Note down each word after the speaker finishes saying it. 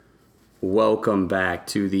Welcome back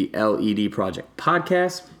to the LED Project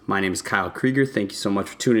podcast. My name is Kyle Krieger. Thank you so much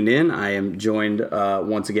for tuning in. I am joined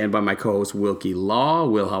once again by my co-host Wilkie Law.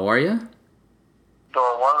 Will, how are you?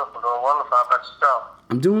 Doing wonderful. How about yourself?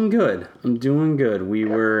 I'm doing good. We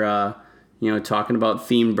were, talking about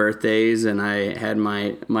themed birthdays, and I had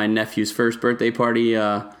my nephew's first birthday party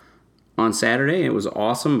on Saturday. It was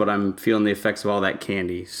awesome, but I'm feeling the effects of all that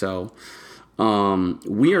candy. So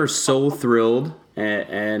we are so thrilled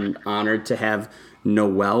and honored to have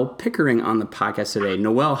Noelle Pickering on the podcast today.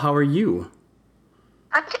 Noelle, how are you?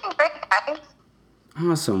 I'm doing great, guys.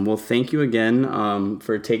 Awesome. Well, thank you again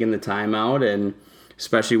for taking the time out, and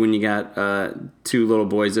especially when you got two little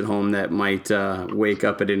boys at home that might wake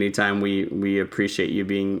up at any time. We appreciate you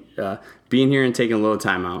being here and taking a little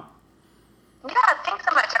time out. Yeah, thanks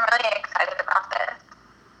so much. I'm really excited about this.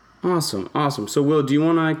 Awesome. So, Will, do you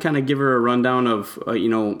want to kind of give her a rundown of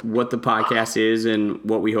what the podcast is and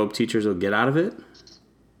what we hope teachers will get out of it?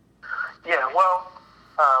 Yeah, well,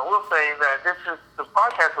 we'll say that the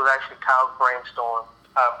podcast was actually Kyle's brainchild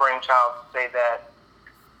to say that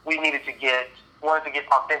we wanted to get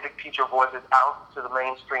authentic teacher voices out to the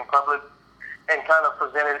mainstream public and kind of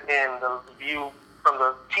present it in the view from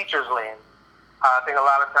the teacher's lens. I think a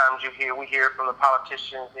lot of times we hear it from the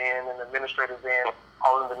politicians end and the administrators end,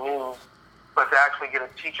 all in the news, but to actually get a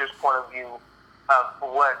teacher's point of view of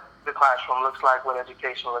what the classroom looks like, what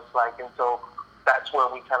education looks like, and so that's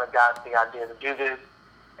where we kind of got the idea to do this.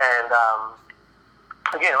 And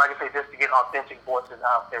again, like I say, just to get authentic voices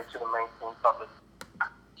out there to the mainstream public.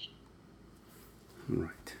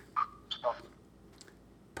 Right.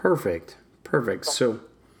 Perfect. So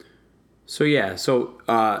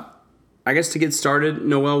I guess to get started,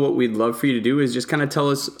 Noelle, what we'd love for you to do is just kind of tell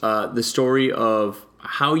us the story of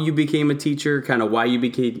how you became a teacher, kind of why you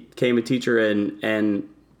became a teacher, and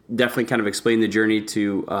definitely kind of explain the journey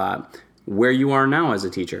to where you are now as a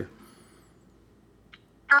teacher.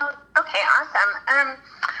 Okay, awesome.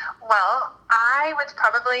 Well, I was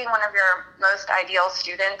probably one of your most ideal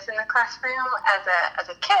students in the classroom as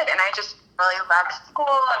a kid, and I just really loved school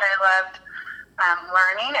and I loved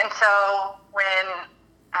learning. And so when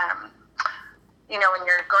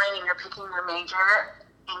you're going and you're picking your major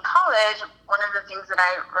in college, one of the things that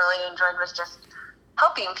I really enjoyed was just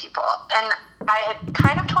helping people. And I had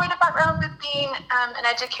kind of toyed about around with being an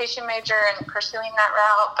education major and pursuing that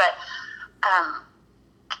route, but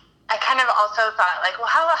I kind of also thought, like, well,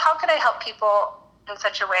 how could I help people in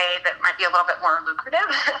such a way that might be a little bit more lucrative?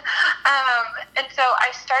 And so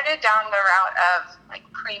I started down the route of like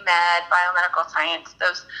pre-med, biomedical science,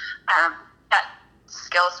 those that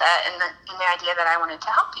skill set and the idea that I wanted to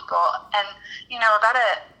help people. And about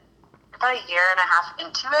a year and a half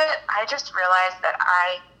into it, I just realized that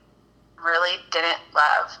I really didn't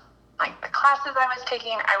love like the classes I was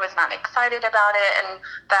taking. I was not excited about it, and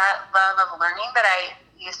that love of learning that I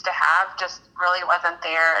used to have just really wasn't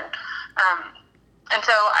there. And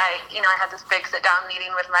so I had this big sit down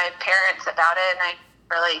meeting with my parents about it, and I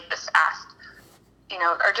really just asked,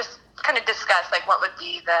 or just kind of discussed like what would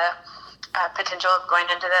be the potential of going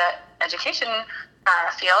into the education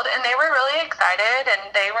field, and they were really excited,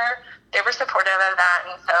 and they were supportive of that.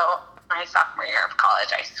 And so my sophomore year of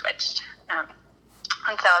college, I switched,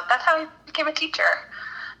 and so that's how I became a teacher.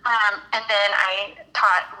 And then I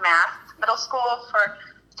taught math middle school for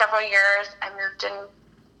several years. I moved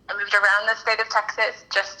around the state of Texas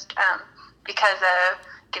just because of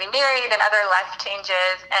getting married and other life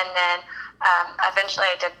changes, and then eventually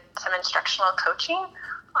I did some instructional coaching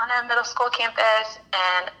on a middle school campus,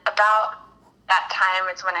 and about that time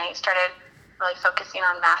is when I started really focusing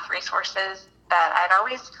on math resources that I'd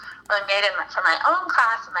always really made for my own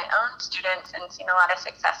class and my own students and seen a lot of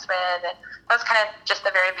success with. And that was kind of just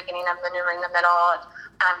the very beginning of Maneuvering the Middle.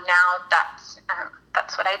 Now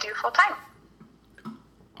that's what I do full time.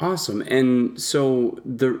 Awesome. And so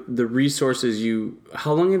the resources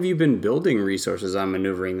how long have you been building resources on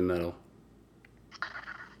Maneuvering the Middle?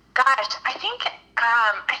 Gosh, I think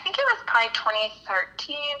it was probably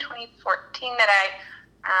 2013, 2014 that I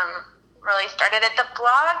really started it. The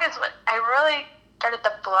blog is what I really started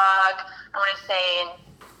the blog, I want to say in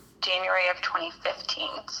January of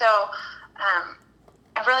 2015. So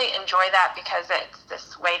I really enjoy that because it's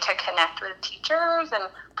this way to connect with teachers and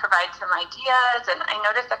provide some ideas. And I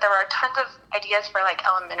noticed that there were tons of ideas for like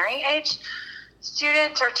elementary age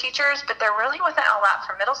students or teachers, but there really wasn't a lot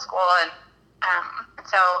for middle school. And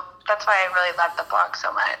so that's why I really love the blog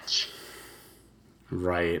so much.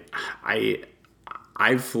 Right.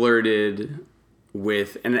 I flirted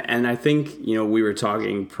with, and I think, we were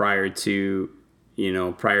talking prior to,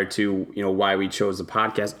 prior to, why we chose the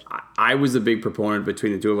podcast, I was a big proponent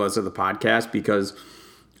between the two of us of the podcast because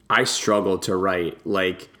I struggle to write.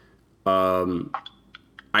 Like,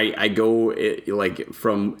 I go like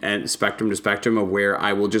from spectrum to spectrum of where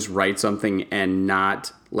I will just write something and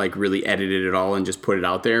not like really edit it at all and just put it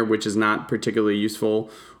out there, which is not particularly useful.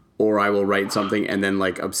 Or I will write something and then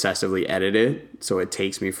like obsessively edit it, so it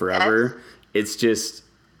takes me forever. It's just,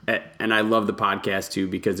 and I love the podcast too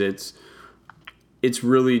because it's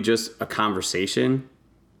really just a conversation,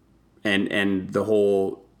 and the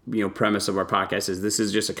whole premise of our podcast is this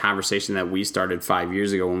is just a conversation that we started 5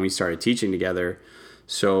 years ago when we started teaching together.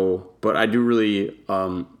 So, but I do really,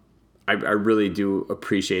 I really do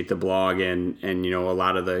appreciate the blog and a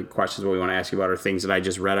lot of the questions we want to ask you about are things that I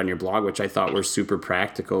just read on your blog, which I thought were super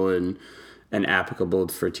practical and applicable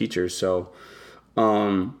for teachers. So,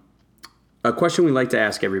 a question we like to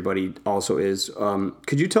ask everybody also is,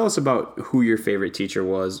 could you tell us about who your favorite teacher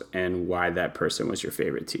was and why that person was your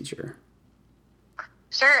favorite teacher?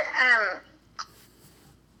 Sure.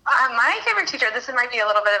 My favorite teacher, this might be a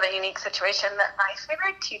little bit of a unique situation, but my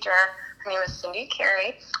favorite teacher, her name is Cindy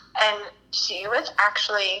Carey, and she was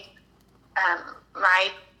actually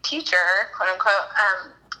my teacher, quote unquote,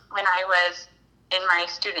 when I was in my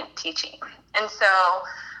student teaching. And so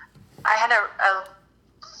I had a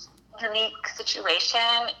unique situation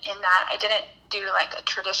in that I didn't do like a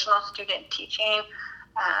traditional student teaching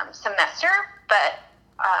semester, but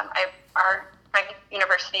my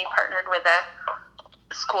university partnered with a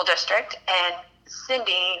school district, and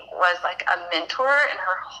Cindy was like a mentor, and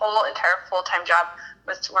her whole entire full-time job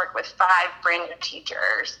was to work with 5 brand new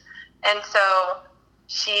teachers. And so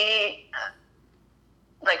she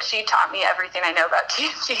taught me everything I know about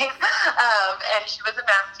teaching. And she was a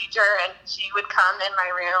math teacher, and she would come in my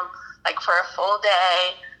room like for a full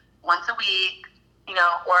day, once a week,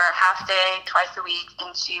 or a half day, twice a week.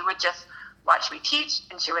 And she would just watch me teach,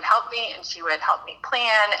 and she would help me, and she would help me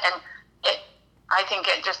plan. And I think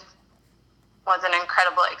it just was an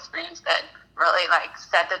incredible experience that really like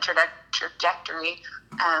set the trajectory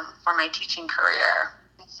for my teaching career.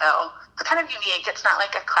 And so it's kind of unique. It's not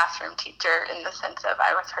like a classroom teacher in the sense of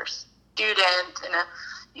I was her student in a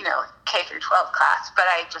K through 12 class, but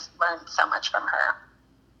I just learned so much from her.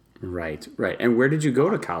 Right. And where did you go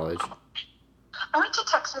to college? I went to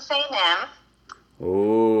Texas A&M.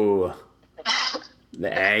 Oh, the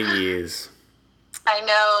Aggies. I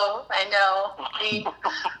know.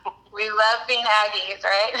 We love being Aggies,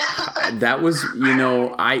 right? That was,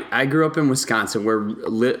 I grew up in Wisconsin where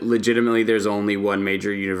legitimately there's only one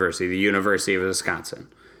major university, the University of Wisconsin.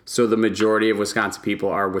 So the majority of Wisconsin people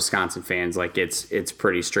are Wisconsin fans. Like it's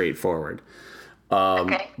pretty straightforward.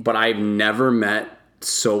 Okay. But I've never met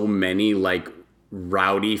so many like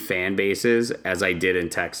rowdy fan bases as I did in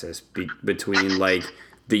Texas between like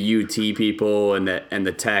the UT people and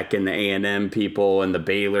the Tech and the A&M people and the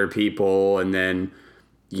Baylor people, and then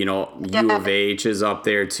U of H is up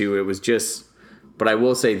there too. It was just, but I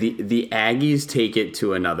will say the Aggies take it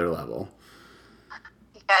to another level.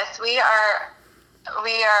 Yes, we are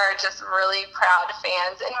just really proud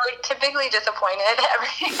fans, and we're typically disappointed every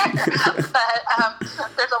year,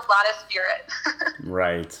 but there's a lot of spirit.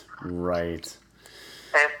 Right.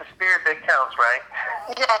 And it's the spirit that counts, right?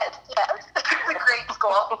 Yes. It's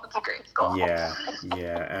a great school.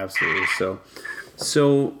 Yeah, absolutely.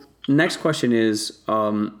 So next question is,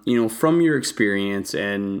 from your experience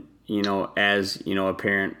and, as, a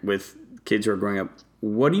parent with kids who are growing up,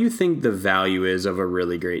 what do you think the value is of a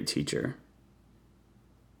really great teacher?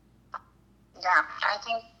 Yeah,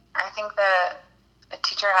 I think that a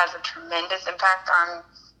teacher has a tremendous impact on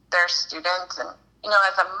their students. And,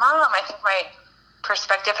 as a mom, I think my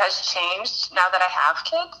perspective has changed now that I have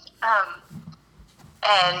kids.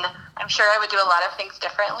 And I'm sure I would do a lot of things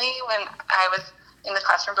differently when I was in the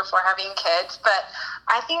classroom before having kids. But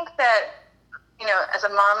I think that, as a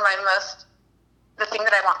mom, the thing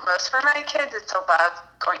that I want most for my kids is to love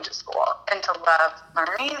going to school and to love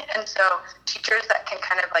learning. And so teachers that can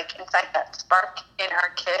kind of like incite that spark in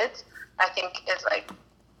our kids, I think is like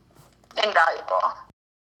invaluable.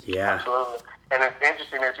 Yeah. Absolutely. And it's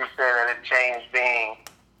interesting that you said that it changed being,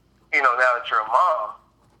 now that you're a mom.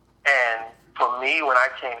 And for me, when I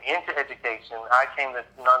came into education, I came the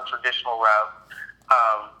non-traditional route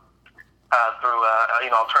through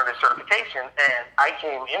alternative certification, and I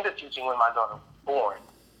came into teaching when my daughter was born.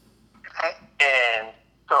 Okay. And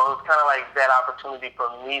so it was kind of like that opportunity for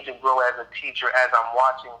me to grow as a teacher as I'm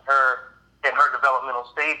watching her in her developmental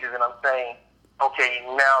stages, and I'm saying, okay,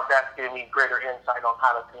 now that's giving me greater insight on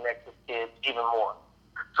how to connect with kids even more.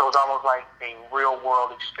 So it's almost like a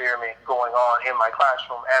real-world experiment going on in my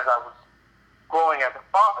classroom as I was growing as a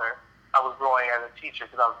father, I was growing as a teacher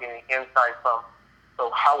because I was getting insight from, so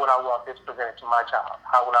how would I want this presented to my child?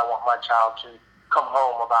 How would I want my child to come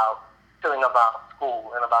home feeling about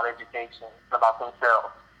school and about education and about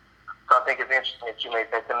themselves? So I think it's interesting that you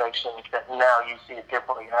made that connection, that now you see it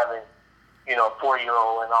differently, having, a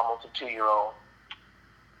 4-year-old and almost a 2-year-old.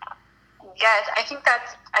 Yes, I think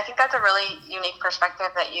that's a really unique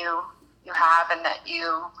perspective that you have, and that you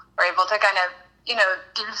are able to kind of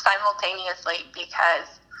do simultaneously,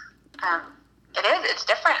 because it's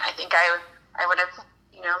different. I think I would have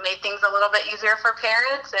made things a little bit easier for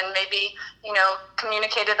parents, and maybe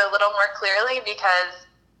communicated a little more clearly, because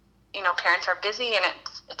parents are busy and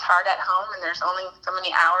it's hard at home, and there's only so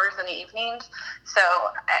many hours in the evenings. So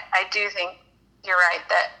I do think you're right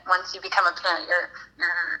that once you become a parent, your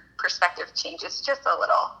perspective changes just a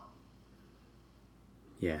little.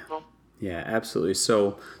 Yeah, absolutely.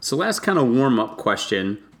 So last kind of warm-up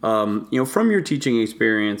question. From your teaching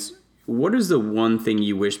experience, what is the one thing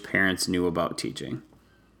you wish parents knew about teaching?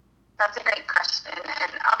 That's a great question,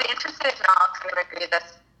 and I'll be interested if y'all kind of agree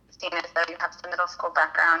this, seeing as though you have some middle school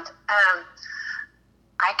background.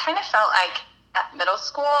 I kind of felt like at middle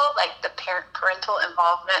school, like the parental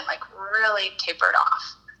involvement really tapered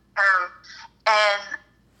off. And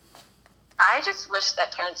I just wish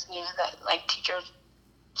that parents knew that teachers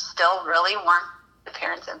still really want the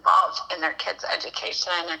parents involved in their kids'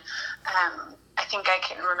 education. And I think I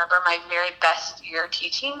can remember my very best year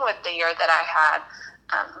teaching with the year that I had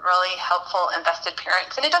really helpful, invested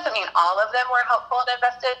parents. And it doesn't mean all of them were helpful and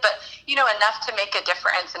invested, but, enough to make a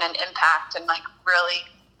difference and an impact, and really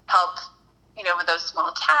help, with those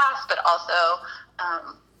small tasks, but also,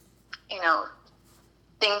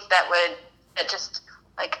 things that just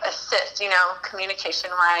assist,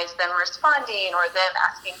 communication-wise, them responding or them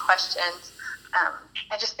asking questions.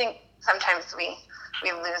 I just think sometimes we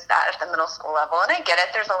lose that at the middle school level. And I get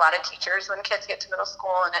it. There's a lot of teachers when kids get to middle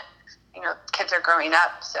school, and kids are growing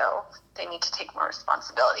up, so they need to take more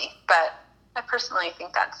responsibility. But I personally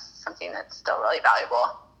think that's something that's still really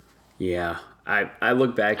valuable. Yeah. I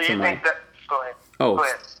look back to my... Go ahead. Oh, Go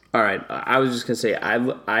ahead. All right. I was just going to say,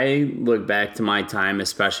 I look back to my time,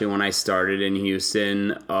 especially when I started in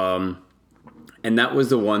Houston, and that was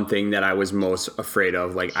the one thing that I was most afraid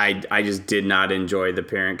of. I just did not enjoy the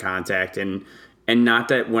parent contact, and not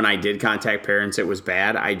that when I did contact parents it was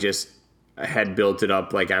bad. I just had built it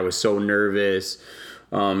up. I was so nervous,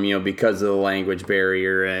 because of the language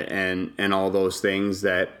barrier and all those things,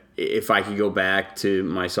 that if I could go back to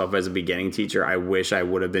myself as a beginning teacher, I wish I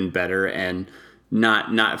would have been better and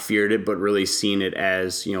not feared it, but really seen it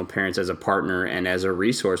as, parents as a partner and as a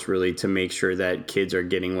resource, really, to make sure that kids are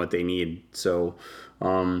getting what they need. So,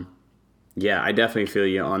 I definitely feel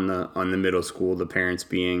you on the middle school, the parents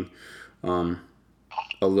being a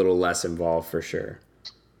little less involved for sure.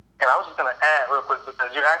 And I was just going to add real quick,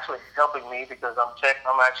 because you're actually helping me, because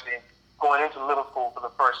I'm actually going into middle school for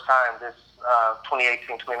the first time this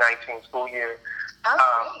 2018-2019 school year.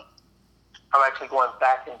 I'm actually going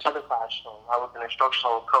back into the classroom. I was an math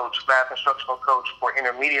instructional coach for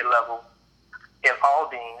intermediate level in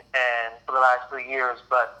Aldine, and for the last 3 years.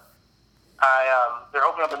 But they're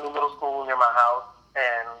opening up a new middle school near my house,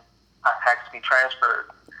 and I had to be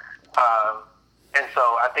transferred. And so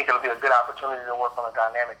I think it'll be a good opportunity to work on a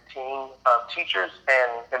dynamic team of teachers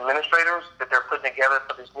and administrators that they're putting together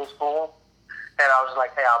for this new school. And I was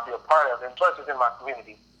like, hey, I'll be a part of it. And plus, it's in my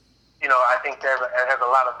community. I think it has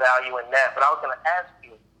a lot of value in that. But I was going to ask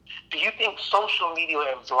you, do you think social media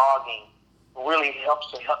and blogging really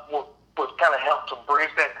would kind of help to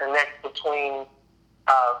bridge that connect between,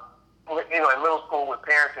 in middle school with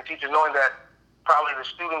parents and teachers, knowing that probably the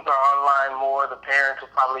students are online more, the parents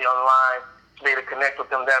are probably online, to be able to connect with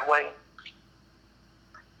them that way?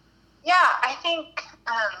 Yeah, I think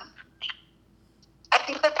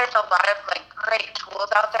that there's a lot of great tools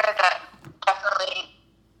out there that definitely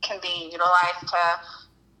can be utilized to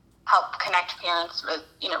help connect parents with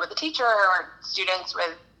the teacher, or students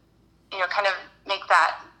with kind of make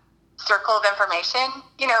that circle of information.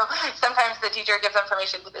 Sometimes the teacher gives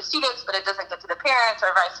information to the students, but it doesn't get to the parents,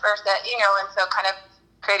 or vice versa. And so kind of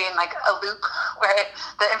creating a loop where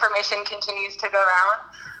the information continues to go around.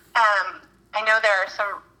 I know there are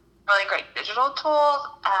some really great digital tools,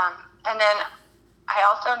 and then I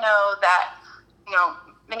also know that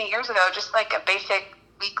many years ago, just a basic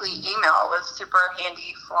weekly email was super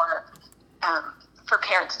handy for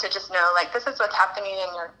parents to just know, this is what's happening in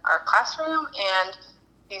our classroom, and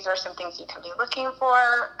these are some things you can be looking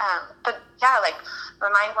for. But yeah,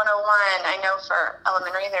 Remind 101, I know for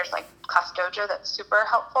elementary there's Class Dojo that's super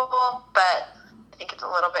helpful, but I think it's a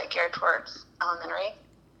little bit geared towards elementary.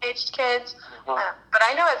 aged kids. Mm-hmm. But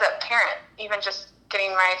I know as a parent, even just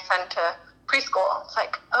getting my son to preschool, it's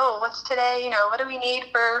like, oh, what's today? What do we need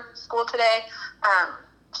for school today?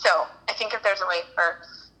 So I think if there's a way for,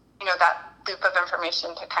 that loop of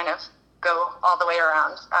information to kind of go all the way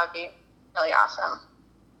around, that would be really awesome.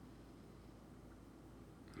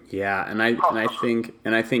 Yeah, and I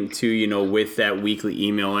think too, with that weekly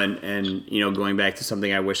email and going back to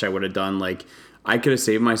something I wish I would have done, like I could have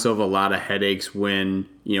saved myself a lot of headaches when,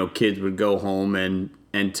 kids would go home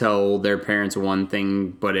and tell their parents one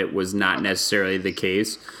thing, but it was not necessarily the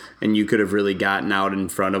case. And you could have really gotten out in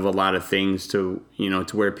front of a lot of things to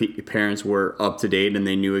where parents were up to date and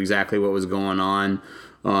they knew exactly what was going on.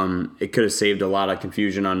 It could have saved a lot of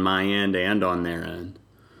confusion on my end and on their end.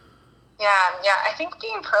 Yeah. I think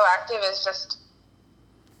being proactive is just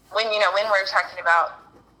when we're talking about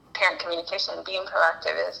parent communication, being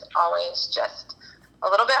proactive is always just a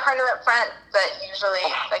little bit harder up front, but usually,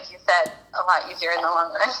 like you said, a lot easier in the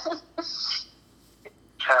long run.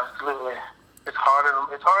 Absolutely. It's harder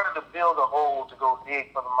to build a hole to go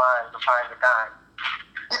dig for the mine to find the dime.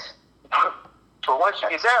 So once you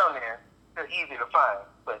get down there, it's easy to find,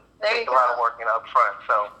 but it takes a lot of work up front.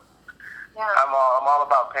 So yeah. I'm all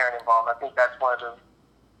about parent involvement. I think that's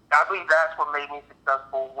I believe that's what made me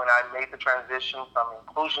successful when I made the transition from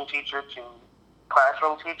inclusion teacher to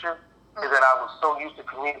classroom teacher, is that I was so used to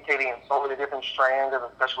communicating in so many different strands as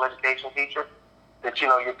a special education teacher that,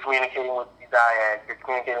 you're communicating with the DIAC, you're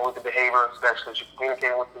communicating with the behavioral specialist, you're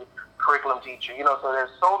communicating with the curriculum teacher, so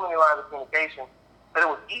there's so many lines of communication that it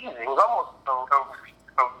was easy. It was almost like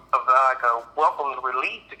a welcome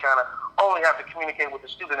relief to kind of only have to communicate with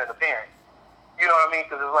the student and the parent. You know what I mean?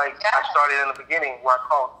 Because it's like I started in the beginning where I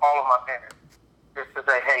called all of my parents just to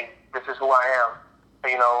say, hey, this is who I am,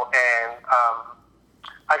 and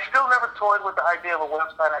I still never toyed with the idea of a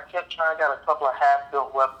website. I kept trying, got a couple of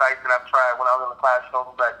half-built websites that I've tried when I was in the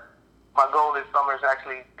classroom, but my goal this summer is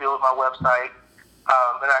actually build my website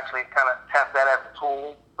and actually kind of have that as a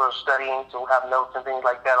tool for studying, to have notes and things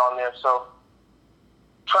like that on there. So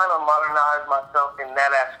trying to modernize myself in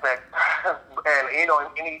that aspect and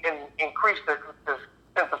increase the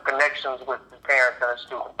sense of connections with the parents and the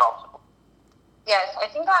students also. Yes, I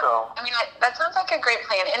think that, that sounds like a great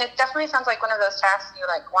plan, and it definitely sounds like one of those tasks you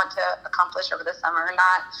want to accomplish over the summer,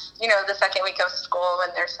 not, the second week of school when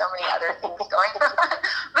there's so many other things going on.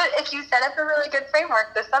 But if you set up a really good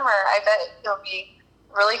framework this summer, I bet you'll be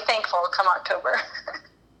really thankful come October.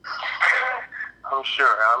 I'm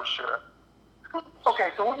sure. Okay,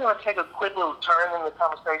 so we're going to take a quick little turn in the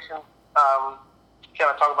conversation. Can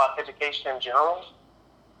I talk about education in general?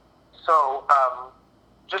 So,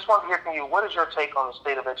 just want to hear from you. What is your take on the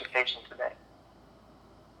state of education today?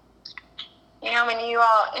 When you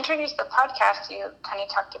all introduced the podcast, you kind of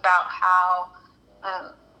talked about how,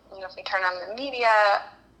 if we turn on the media,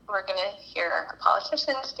 we're going to hear a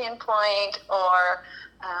politician's standpoint or,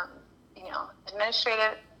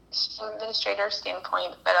 administrator's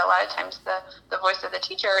standpoint, but a lot of times the voice of the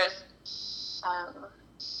teacher is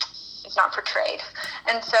not portrayed.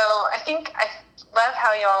 And so I think I love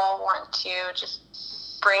how y'all want to just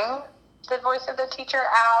bring the voice of the teacher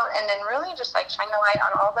out and then really just shine the light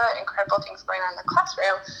on all the incredible things going on in the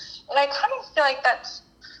classroom. And I kind of feel like that's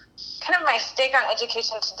kind of my stake on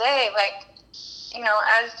education today.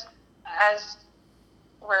 As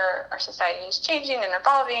our society is changing and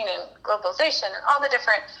evolving and globalization and all the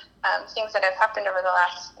different things that have happened over the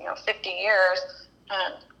last 50 years,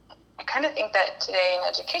 I kind of think that today in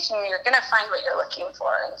education you're going to find what you're looking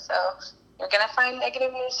for. And so you're going to find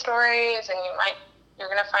negative news stories, and you're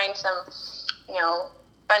going to find some,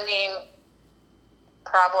 funding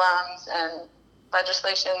problems and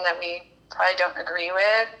legislation that we probably don't agree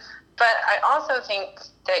with. But I also think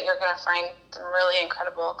that you're going to find some really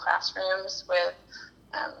incredible classrooms with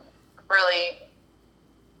really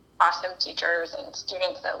awesome teachers and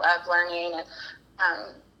students that love learning.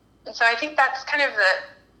 And so I think that's kind of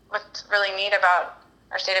what's really neat about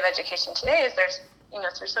our state of education today is there's,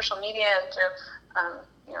 through social media and through,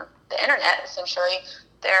 the internet, essentially,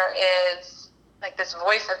 there is this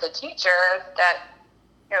voice of the teacher that,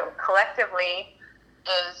 collectively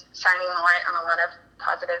is shining the light on a lot of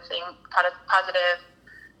positive things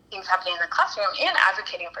happening in the classroom and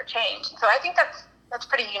advocating for change. So I think that's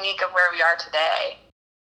pretty unique of where we are today.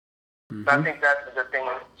 Mm-hmm. I think that's the good thing,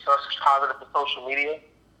 so positive for social media.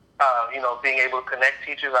 Being able to connect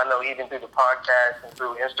teachers. I know even through the podcast and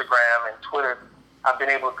through Instagram and Twitter, I've been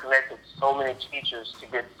able to connect with so many teachers to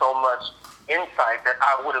get so much insight that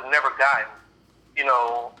I would have never gotten,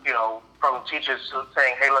 from teachers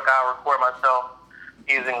saying, hey, look, I'll record myself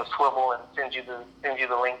using a swivel and send you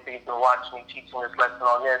the link so you can watch me teaching this lesson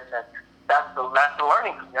on this. And that's the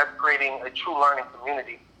learning. That's creating a true learning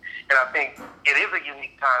community. And I think it is a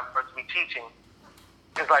unique time for us to be teaching.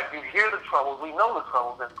 It's like you hear the troubles. We know the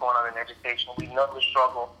troubles that's going on in education. We know the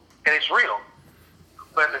struggle, and it's real.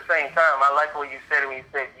 But at the same time, I like what you said when you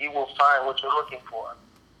said you will find what you're looking for.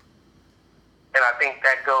 And I think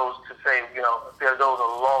that goes to say, there goes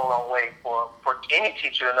a long, long way for any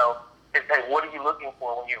teacher to know, is, hey, what are you looking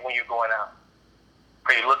for when you're going out?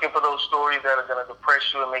 Are you looking for those stories that are going to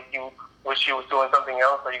depress you and make you wish you was doing something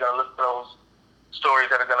else? Or are you going to look for those stories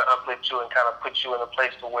that are going to uplift you and kind of put you in a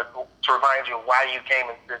place to remind you why you came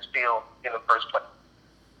into this field in the first place?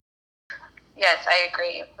 Yes, I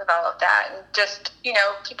agree with all of that. And just,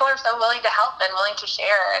 people are so willing to help and willing to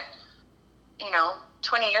share. And,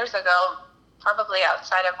 20 years ago, probably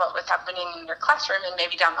outside of what was happening in your classroom and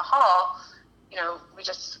maybe down the hall, we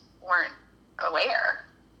just weren't aware.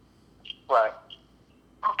 Right.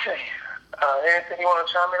 Okay. Anything you want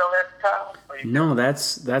to chime in on that, Kyle? No,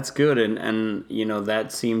 that's good, and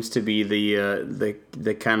that seems to be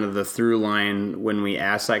the kind of the through line when we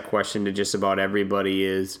ask that question to just about everybody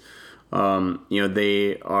is,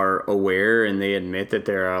 they are aware and they admit that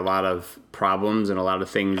there are a lot of problems and a lot of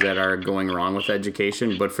things that are going wrong with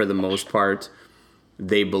education, but for the most part,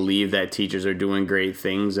 they believe that teachers are doing great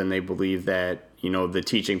things, and they believe that the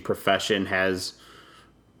teaching profession has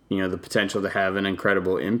the potential to have an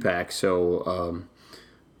incredible impact. So,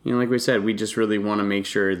 like we said, we just really want to make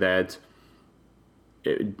sure that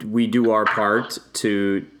we do our part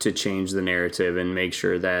to change the narrative and make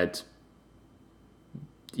sure that,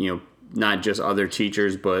 not just other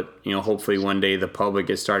teachers, but, hopefully one day the public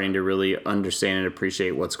is starting to really understand and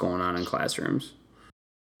appreciate what's going on in classrooms.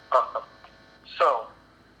 So,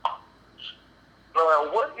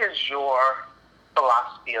 Noelle, what is your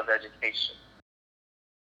philosophy of education?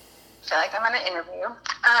 I feel like I'm on an interview.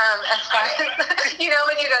 As far as, when you go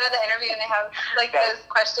to the interview and they have those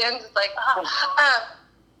questions, it's like,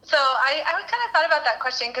 so I kind of thought about that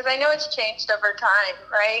question because I know it's changed over time,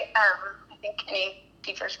 right? I think any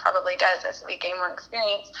teachers probably does as we gain more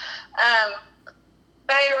experience.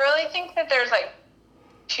 But I really think that there's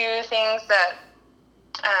two things that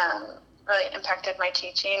really impacted my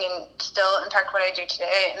teaching and still impact what I do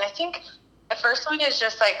today. And I think the first one is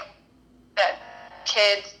just that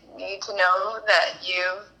kids need to know that you,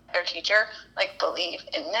 their teacher, believe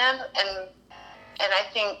in them. And I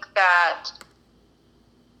think that,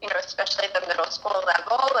 especially at the middle school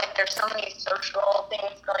level, there's so many social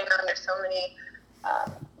things going on. There's so many,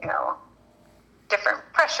 different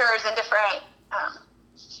pressures and different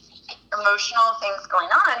emotional things going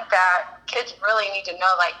on that kids really need to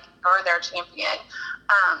know, you're their champion.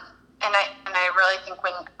 And I really think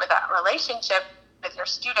with that relationship with your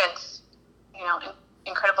students,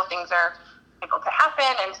 incredible things are able to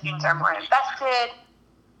happen and students are more invested.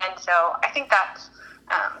 And so I think that's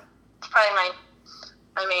probably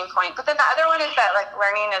my main point. But then the other one is that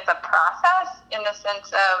learning is a process in the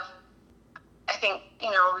sense of, I think,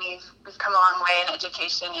 we've come a long way in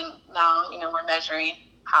education, and now, we're measuring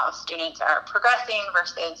how students are progressing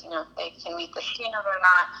versus, if they can meet the standard or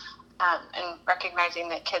not, and recognizing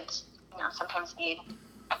that kids, sometimes need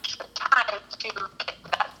extra time to get to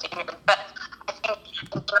that standard. But I think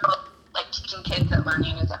in general, teaching kids that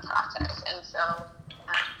learning is a process. And so,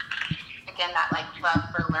 again, that love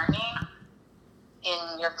for learning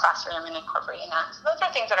in your classroom and incorporating that. So those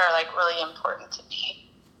are things that are really important to me.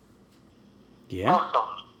 Yeah. Awesome.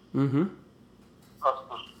 Mm-hmm.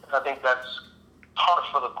 Awesome. I think that's hard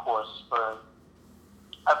for the course, but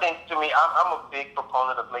I think to me, I'm a big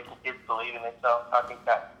proponent of making kids believe in themselves. I think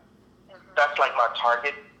that's my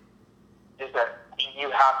target, is that you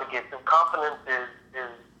have to get them. Confidence is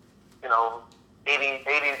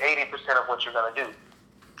 80% of what you're going to do.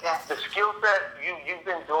 Yes. The skill set, you've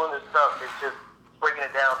been doing this stuff, it's just breaking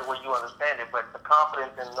it down to where you understand it, but the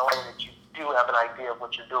confidence in knowing that you do have an idea of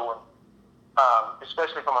what you're doing,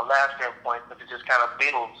 especially from a math standpoint, because it just kind of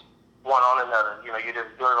builds one on another. You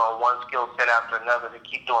just build on one skill set after another to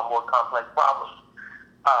keep doing more complex problems.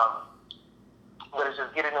 But it's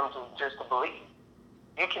just getting them to believe.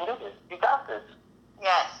 You can do this. You got this.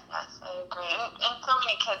 Yes, I agree. And so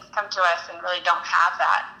many kids come to us and really don't have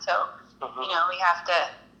that. So, we have to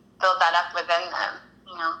build that up within them,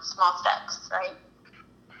 small steps, right?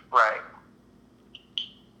 Right.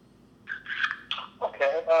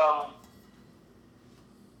 Okay.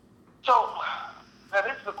 So, now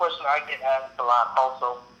this is a question I get asked a lot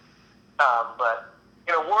also. But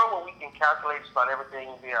in a world where we can calculate just about everything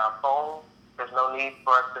via our phone, there's no need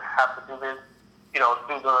for us to have to do this, do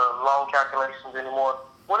the long calculations anymore.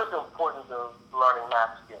 what is the importance of learning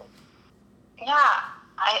math skills? Yeah,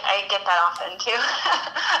 I get that often too.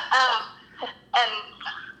 And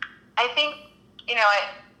I think,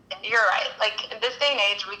 you're right. Like, in this day and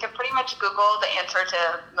age, we can pretty much Google the answer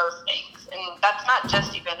to most things. And that's not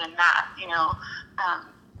just even in math,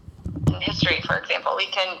 in history, for example. We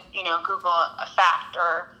can, Google a fact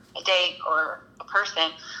or a date or a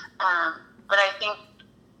person. But I think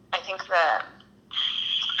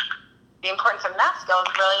the importance of math skills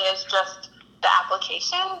really is just the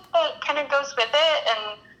application that kind of goes with it,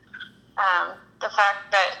 and the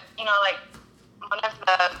fact that one of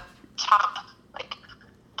the top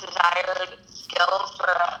desired skills for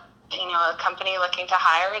a company looking to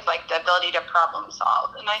hire is the ability to problem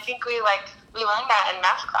solve. And I think we learn that in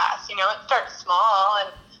math class. It starts small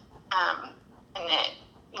and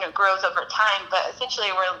it grows over time, but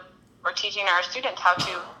essentially we're teaching our students how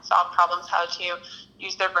to solve problems, how to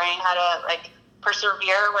use their brain, how to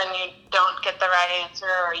persevere when you don't get the right answer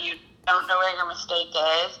or you don't know where your mistake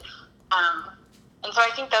is. And so I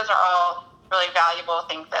think those are all really valuable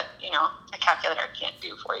things that, a calculator can't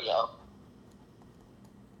do for you.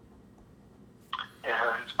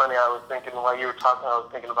 Yeah, it's funny. I was thinking while you were talking,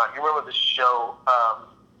 about, you remember the show,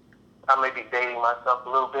 I may be dating myself a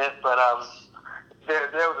little bit, but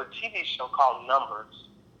there was a TV show called Numbers.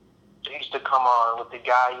 It used to come on with the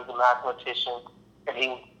guy who's a mathematician, and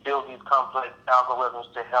he built these complex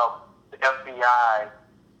algorithms to help the FBI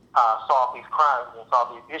solve these crimes and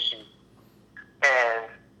solve these issues. And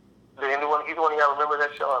either one of y'all remember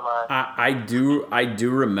that show? I do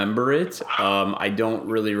remember it. I don't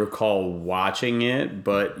really recall watching it,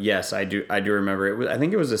 but yes, I do remember it. I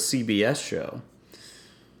think it was a CBS show.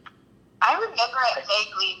 I remember it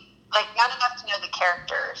vaguely, not enough to know the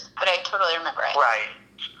characters, but I totally remember it. Right.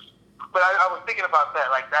 But I was thinking about that.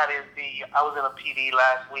 I was in a PD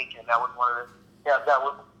last week, and that was that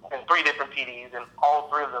was in 3 different PDs, and all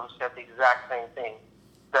 3 of them said the exact same thing,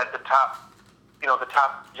 that the top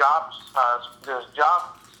jobs, there's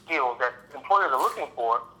job skills that employers are looking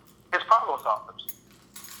for is problem solvers.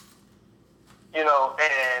 And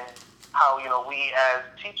how, we as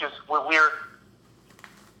teachers, we're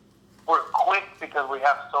quick because we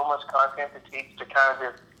have so much content to teach to kind of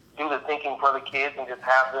just do the thinking for the kids and just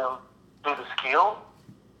have them do the skill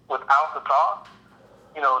without the thought.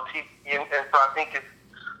 And so I think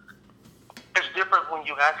it's different when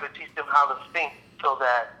you actually teach them how to think so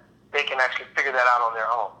that they can actually figure that out on their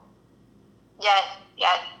own. Yes,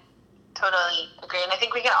 totally agree. And I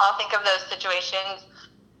think we can all think of those situations,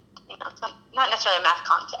 it's not necessarily a math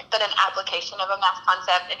concept, but an application of a math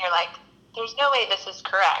concept, and you're like, there's no way this is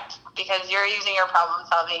correct because you're using your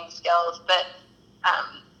problem-solving skills. But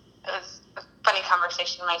it was a funny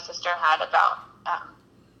conversation my sister had about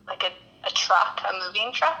a truck, a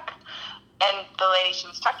moving truck, and the lady she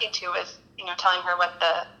was talking to was, telling her what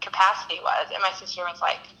the capacity was, and my sister was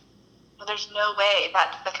like, well, there's no way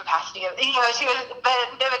that's the capacity of, she was, but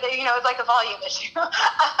it's like a volume issue.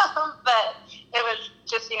 But it was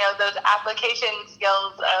just, those application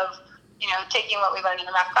skills of, taking what we learned in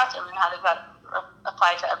the math classroom and how does that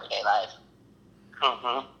apply to everyday life.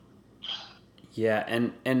 Mm-hmm. Yeah,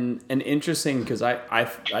 and interesting because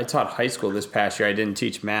I taught high school this past year. I didn't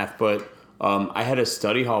teach math, but I had a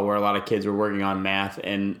study hall where a lot of kids were working on math,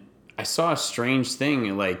 and I saw a strange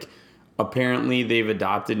thing. Apparently they've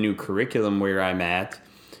adopted new curriculum where I'm at,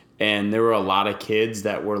 and there were a lot of kids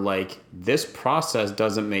that were like, this process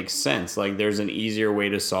doesn't make sense. There's an easier way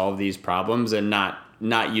to solve these problems, and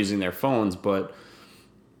not using their phones, but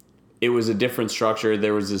it was a different structure.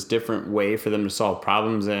 There was this different way for them to solve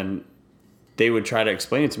problems, and they would try to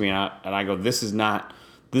explain it to me, and I go, this is not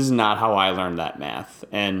how I learned that math.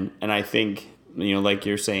 And I think, like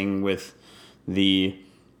you're saying with the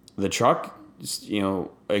truck,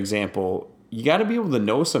 example, you got to be able to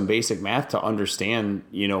know some basic math to understand,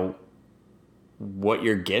 what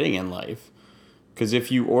you're getting in life. Because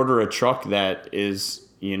if you order a truck that is,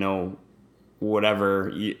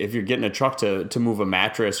 whatever, if you're getting a truck to move a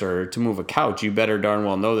mattress or to move a couch, you better darn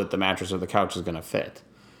well know that the mattress or the couch is going to fit.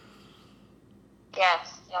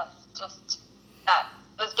 Yes, just that,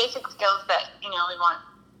 those basic skills that, we want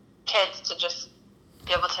kids to just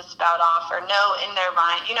be able to spout off or know in their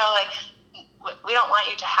mind, we don't want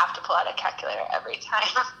you to have to pull out a calculator every time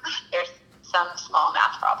there's some small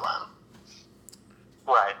math problem.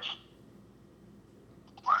 Right.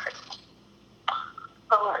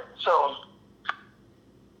 All right. So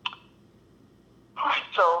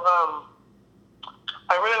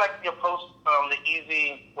I really like your post, the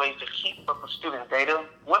easy ways to keep up with student data.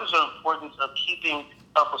 What is the importance of keeping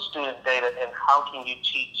up with student data, and how can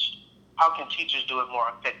teachers do it more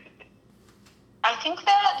effectively? I think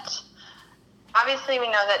that obviously we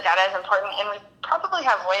know that data is important, and we probably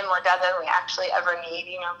have way more data than we actually ever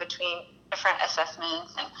need, between different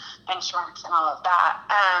assessments and benchmarks and all of that.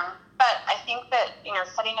 But I think that,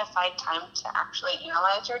 setting aside time to actually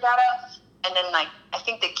analyze your data, and then I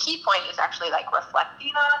think the key point is actually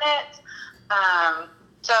reflecting on it.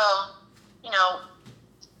 So,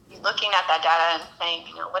 looking at that data and saying,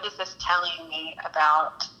 what is this telling me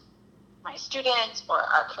about my students or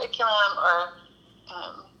our curriculum or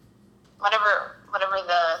whatever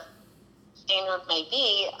the standard may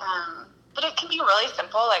be. But it can be really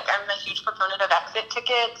simple. I'm a huge proponent of exit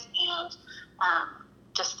tickets and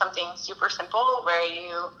just something super simple where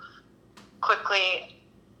you quickly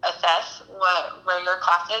assess where your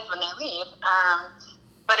class is when they leave.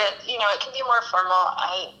 But it can be more formal.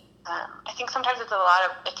 I think sometimes it's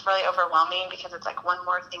really overwhelming because it's one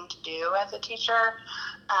more thing to do as a teacher.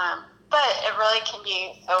 But it really can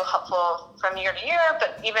be so helpful from year to year,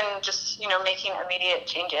 but even just, making immediate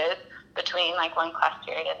changes between one class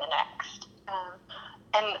period and the next.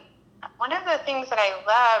 And one of the things that I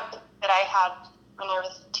loved that I had when I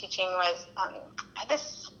was teaching was it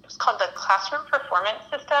was called the Classroom Performance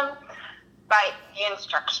System by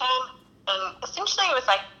e-Instruction. And essentially it was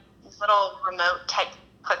these little remote type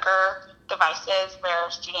clicker devices where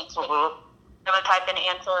students would type in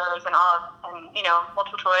answers and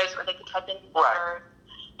multiple choice, or they could type in answers.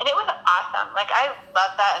 And it was awesome. I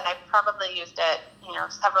loved that, and I probably used it,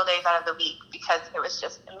 several days out of the week because it was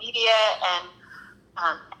just immediate, and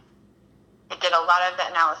it did a lot of the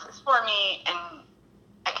analysis for me, and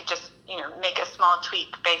I could just, make a small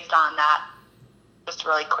tweak based on that just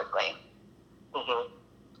really quickly. I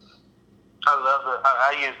love it.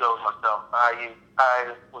 I use those myself. I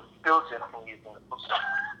was diligent in using them.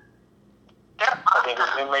 I think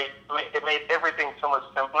it made everything so much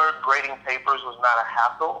simpler. Grading papers was not a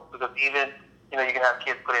hassle because even, you can have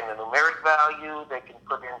kids put in the numeric value, they can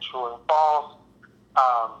put in true and false.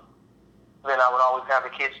 Then I would always have the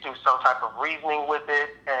kids do some type of reasoning with it.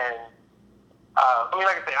 And,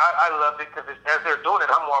 like I say, I loved it because as they're doing it,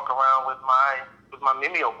 I'm walking around with my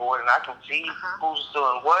Mimeo board and I can see who's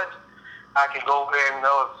doing what. I can go over there and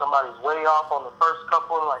know if somebody's way off on the first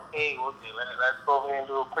couple, hey, okay, let's go over there and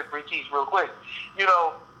do a quick reteach real quick.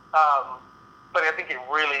 But I think it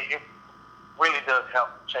really does help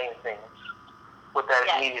change things with that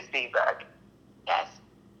immediate feedback. Yes.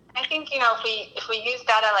 I think, if we use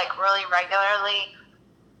data really regularly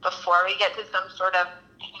before we get to some sort of,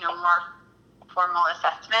 more formal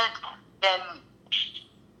assessment, then,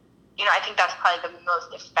 I think that's probably the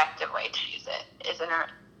most effective way to use it, is in a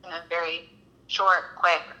very short,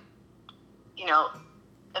 quick,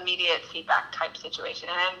 immediate feedback type situation.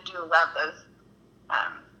 And I do love those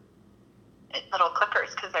little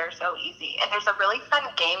clickers because they're so easy. And there's a really fun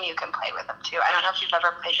game you can play with them too. I don't know if you've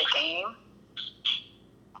ever played the game.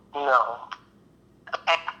 No.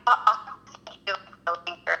 Okay. I'll send you the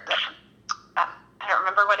link or I don't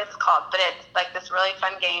remember what it's called, but it's this really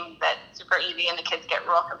fun game that's super easy and the kids get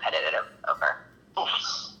real competitive over.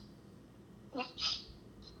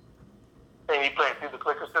 And you play it through the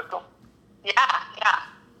clicker system? Yeah.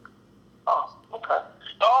 Oh, okay.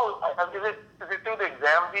 Oh, is it through the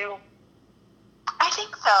exam view? I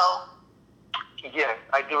think so. Yes,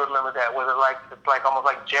 I do remember that. Was it it's almost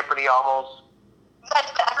like Jeopardy almost?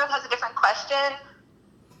 Yes, everyone has a different question.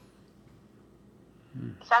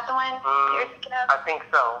 Is that the one you're thinking of? I think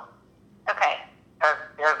so. Okay. It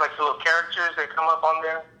has little characters that come up on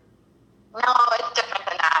there? No, it's different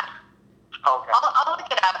than that. Okay. I'll look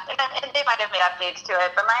it up, and they might have made updates to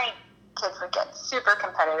it, but my kids would get super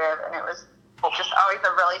competitive, and it was just always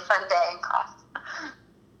a really fun day in class.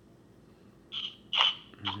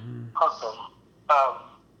 Awesome.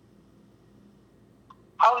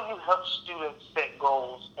 How do you help students set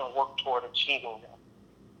goals and work toward achieving them?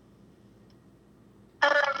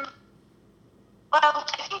 Well,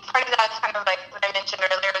 I think part of that is kind of what I mentioned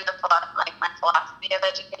earlier in my philosophy of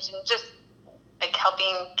education, just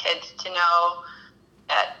helping kids to know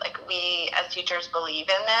that we as teachers believe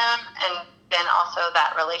in them, and then also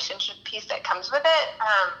that relationship piece that comes with it.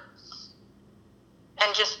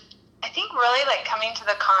 And just, I think really coming to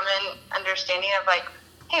the common understanding of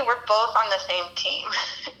hey, we're both on the same team.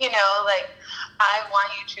 I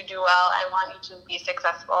want you to do well. I want you to be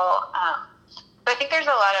successful. So I think there's a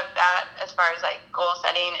lot of that as far as goal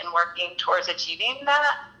setting and working towards achieving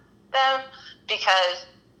them, because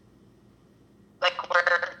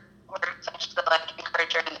we're such the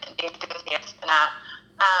encourager and the enthusiast in that.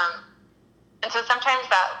 And so sometimes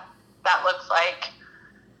that looks like,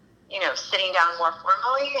 sitting down more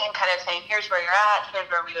formally and kind of saying, here's where you're at, here's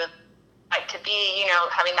where we would like to be,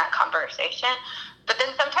 having that conversation. But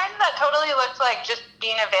then sometimes that totally looks like just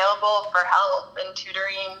being available for help and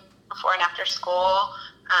tutoring before and after school.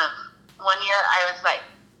 One year I was like,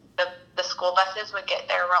 the school buses would get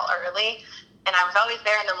there real early, and I was always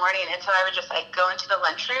there in the morning, and so I would just like go into the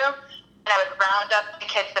lunchroom, and I would round up the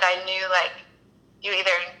kids that I knew, like, you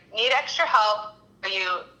either need extra help or you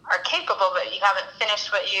are capable, but you haven't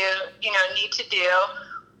finished what you need to do.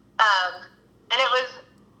 And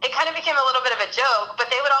it kind of became a little bit of a joke,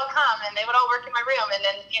 but they would all come and they would all work in my room, and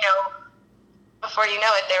then, before you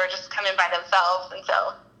know it, they were just coming by themselves. And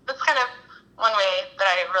so that's kind of one way that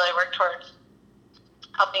I really work towards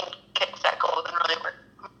helping kids set goals and really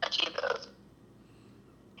achieve those.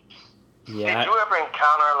 Yeah. Did you ever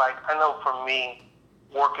encounter, like, I know for me,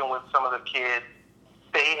 working with some of the kids,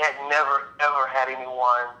 they had never, ever had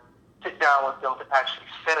anyone sit down with them to actually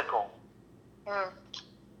set a goal.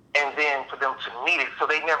 And then for them to meet it. So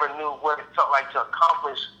they never knew what it felt like to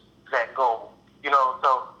accomplish that goal.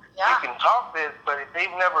 So you can talk this, but if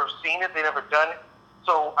they've never seen it, they've never done it.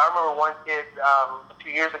 So I remember one kid a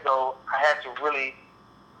few years ago, I had to really,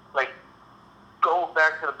 go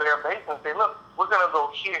back to the bare basics and say, look, we're going to go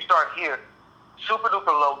here, start here. Super duper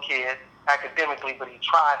low kid academically, but he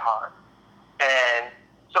tried hard. And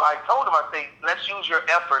so I told him, I say, let's use your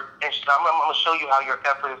effort, and I'm going to show you how your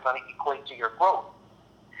effort is going to equate to your growth.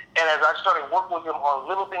 And as I started working with him on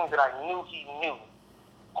little things that I knew he knew,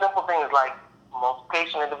 simple things like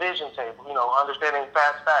multiplication and division table, understanding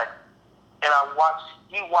fast facts, and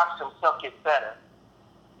he watched himself get better.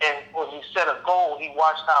 And when he set a goal, he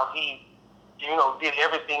watched how he, did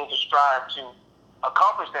everything to strive to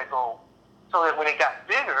accomplish that goal. So that when it got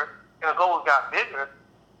bigger, and the goals got bigger,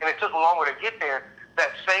 and it took longer to get there,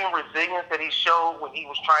 that same resilience that he showed when he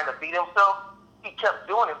was trying to beat himself, he kept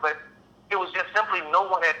doing it. But it was just simply no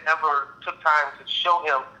one had ever took time to show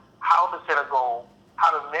him how to set a goal,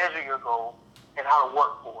 how to measure your goal, and how to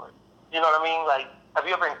work for it. You know what I mean? Like, have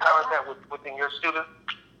you ever encountered that within your students?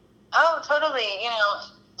 Oh, totally.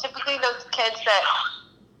 Typically those kids that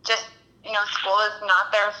just, school is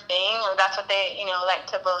not their thing, or that's what they, like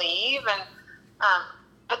to believe. And,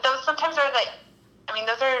 but those sometimes are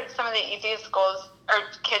those are some of the easiest goals or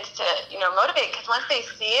kids to, motivate, because once they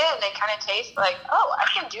see it and they kind of taste like, oh, I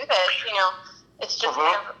can do this, it's just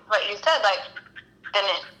kind of what you said, like, then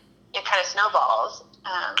it kind of snowballs.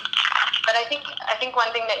 But I think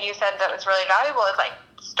one thing that you said that was really valuable is like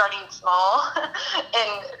starting small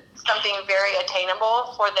and something very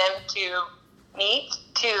attainable for them to meet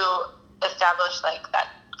to establish like that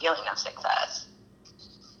feeling of success.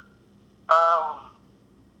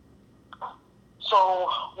 So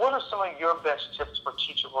what are some of your best tips for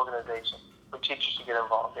teacher organization, for teachers to get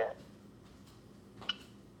involved in?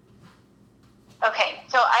 Okay,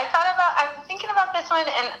 so I was thinking about this one,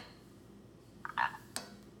 and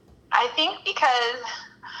I think because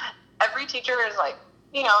every teacher is like,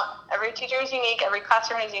 every teacher is unique, every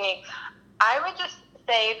classroom is unique, I would just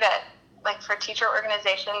say that, like, for teacher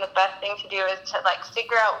organization, the best thing to do is to, like,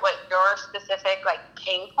 figure out what your specific, like,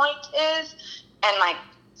 pain point is and, like,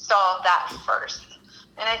 solve that first.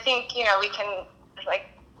 And I think, we can, there's, like,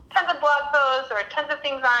 tons of blog posts or tons of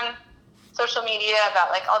things on social media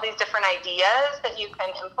about, like, all these different ideas that you can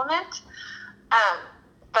implement.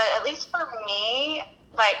 But at least for me,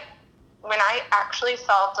 like, when I actually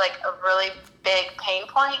solved, like, a really big pain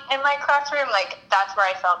point in my classroom, like, that's where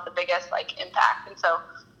I felt the biggest, like, impact. And so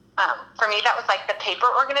for me, that was, like, the paper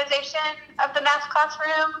organization of the math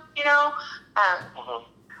classroom,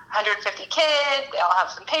 150 kids, they all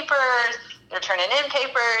have some papers, they're turning in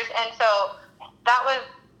papers. And so that was,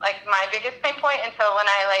 like, my biggest pain point. And so when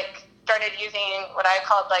I, like, started using what I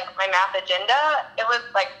called, like, my math agenda, it was,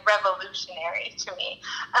 like, revolutionary to me.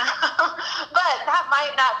 But that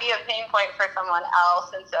might not be a pain point for someone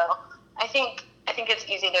else. And so I think it's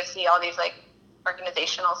easy to see all these, like,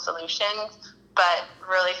 organizational solutions, but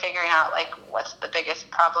really figuring out, like, what's the biggest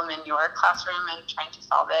problem in your classroom and trying to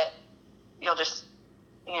solve it, you'll just,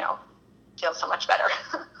 feel so much better.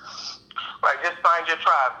 Right, just find your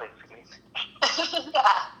tribe, basically. Yeah.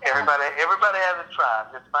 Everybody has a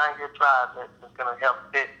tribe. Just find your tribe that's going to help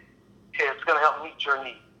fit. It's going to help meet your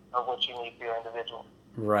need of what you need for your individual.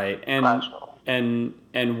 Right, and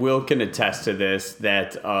Will can attest to this,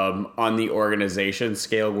 that on the organization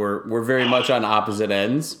scale, we're very much on opposite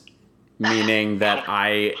ends, meaning that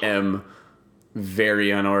I am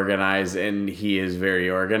very unorganized and he is very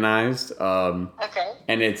organized. Okay.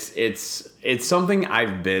 And it's something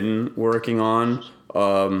I've been working on.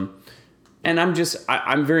 And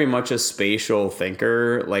I'm very much a spatial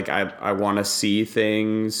thinker. Like, I want to see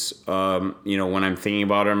things, when I'm thinking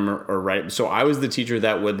about them or right. So I was the teacher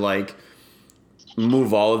that would, like,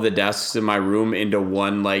 move all of the desks in my room into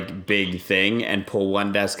one like big thing and pull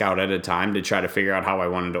one desk out at a time to try to figure out how I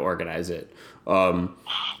wanted to organize it.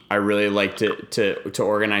 I really like to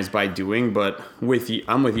organize by doing, but I'm with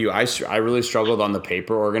you. I really struggled on the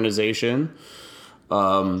paper organization.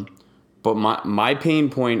 But my pain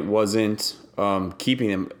point wasn't keeping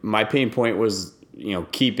them. My pain point was,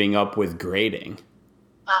 keeping up with grading.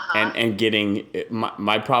 And getting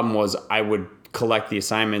my problem was I would collect the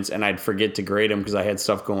assignments and I'd forget to grade them because I had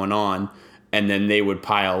stuff going on, and then they would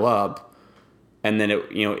pile up, and then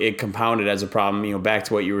it compounded as a problem. Back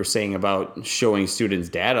to what you were saying about showing students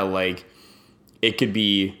data, like it could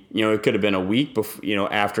be, it could have been a week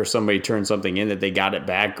before, after somebody turned something in that they got it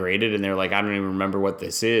back graded and they're like, I don't even remember what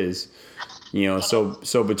this is.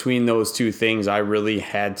 So between those two things, I really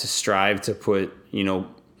had to strive to put,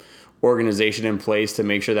 organization in place to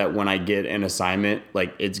make sure that when I get an assignment,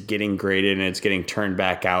 like it's getting graded and it's getting turned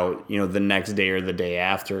back out, the next day or the day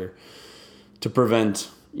after, to prevent,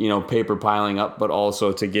 paper piling up, but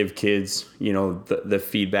also to give kids, the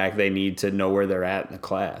feedback they need to know where they're at in the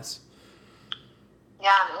class.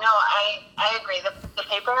 Yeah, no, I agree. The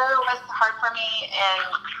paper was hard for me,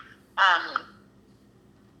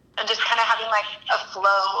 and just kind of having like a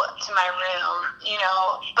flow to my room,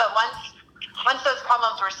 but once those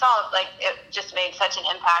problems were solved, like it just made such an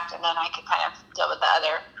impact, and then I could kind of deal with the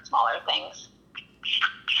other smaller things.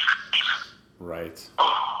 Right.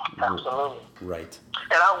 Absolutely. Right.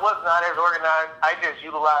 And I was not as organized. I just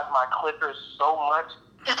utilized my clickers so much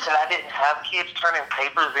that I didn't have kids turning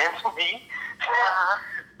papers in to me.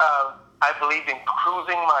 I believed in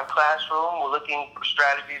cruising my classroom, looking for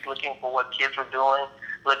strategies, looking for what kids were doing,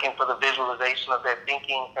 looking for the visualization of their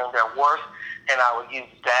thinking and their work, and I would use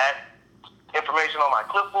that information on my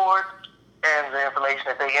clipboard and the information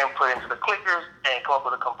that they input into the clickers and come up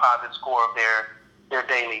with a composite score of their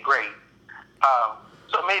daily grade.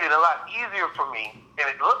 So it made it a lot easier for me, and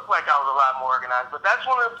it looked like I was a lot more organized, but that is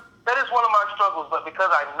one of my struggles. But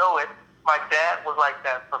because I know it, my dad was like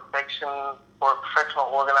that professional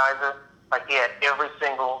organizer. Like he had every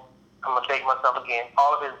single, I'm going to date myself again,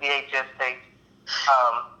 all of his VHS tapes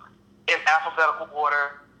in alphabetical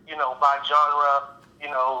order, by genre.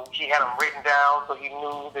 He had them written down, so he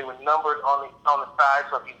knew they were numbered on the side.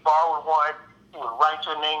 So if you borrowed one, he would write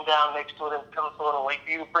your name down next to it and come to it and wait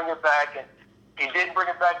for you to bring it back. And if you didn't bring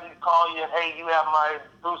it back, he'd call you and, hey, you have my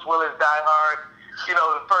Bruce Willis Die Hard.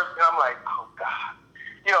 The first thing, I'm like, oh God.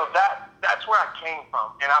 That's where I came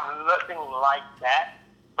from, and I'm nothing like that.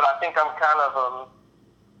 But I think I'm kind of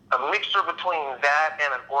a mixture between that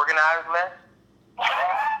and an organized mess.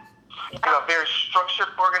 A very structured,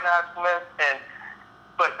 organized mess.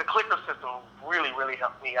 But the clicker system really, really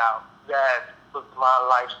helped me out. That was my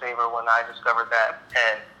lifesaver when I discovered that.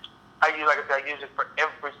 And I use it for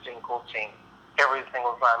every single team, every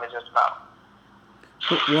single time. It's just about.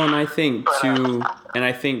 Well, and I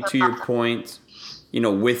think to your point,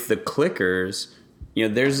 with the clickers,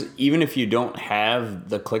 there's, even if you don't have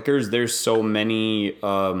the clickers, there's so many,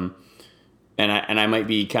 and I might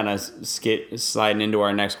be kind of sliding into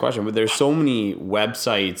our next question, but there's so many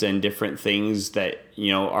websites and different things that,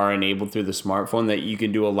 are enabled through the smartphone that you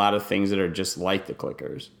can do a lot of things that are just like the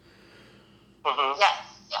clickers. Mm-hmm.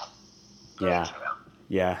 Yes.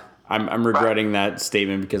 Yeah. I'm regretting that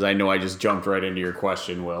statement because I know I just jumped right into your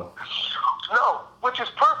question, Will. No, which is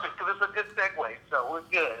perfect because it's a good segue, so we're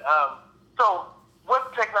good. So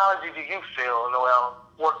what technology do you feel, Noelle,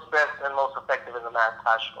 works best and most effective in the math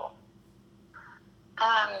classroom?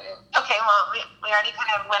 Okay, well, we already kind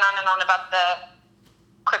of went on and on about the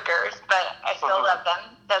clickers, but I still love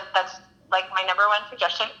them. That's like my number one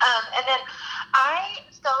suggestion. And then I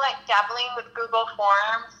still like dabbling with Google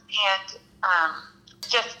Forms and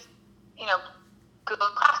just,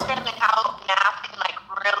 Google Classroom and how math can like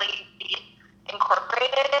really be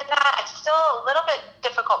incorporated in that. It's still a little bit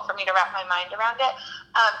difficult for me to wrap my mind around it.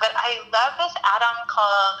 But I love this add-on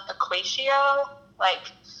called Equatio,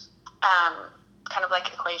 kind of like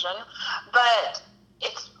equation, but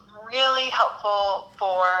it's really helpful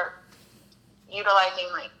for utilizing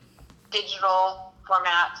like digital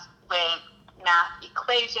formats with math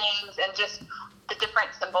equations and just the different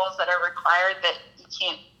symbols that are required that you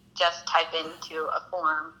can't just type into a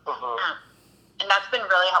form. And that's been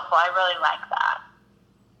really helpful. I really like that.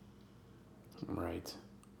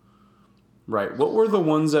 Right. What were the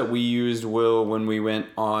ones that we used, Will, when we went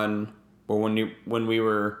on, or when we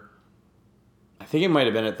were, I think it might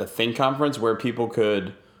have been at the Think conference where people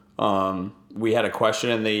could, we had a question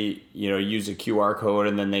and they, used a QR code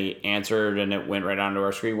and then they answered and it went right onto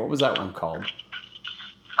our screen. What was that one called?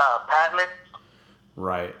 Padlet.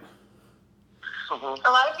 Right. Mm-hmm.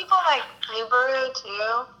 A lot of people like Blueberry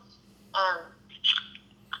too.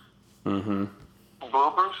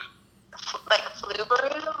 Bloopers? Like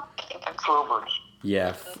Flubaroo. I think I'm Bloopers.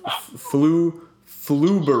 Yeah, Flubaroo.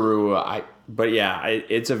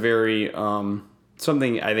 It's a very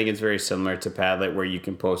something. I think it's very similar to Padlet, where you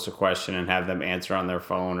can post a question and have them answer on their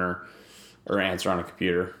phone or answer on a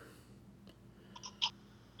computer.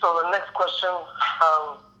 So the next question,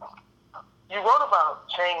 you wrote about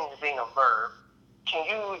change being a verb. Can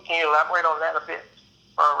you elaborate on that a bit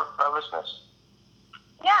for our listeners?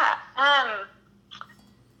 Yeah.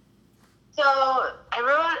 So I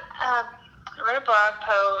wrote a blog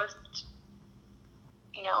post.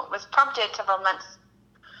 Was prompted several months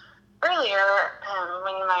earlier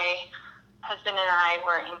when my husband and I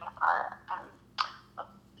were in our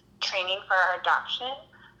training for our adoption.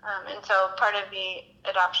 And so part of the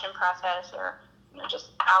adoption process, or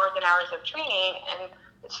just hours and hours of training, and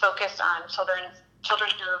it's focused on children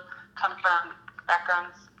who come from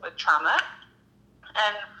backgrounds with trauma.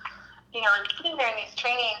 And I'm sitting there in these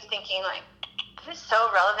trainings thinking, like, this is so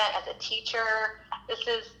relevant as a teacher. This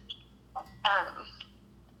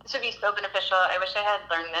would be so beneficial. I wish I had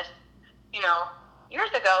learned this,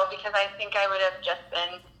 years ago, because I think I would have just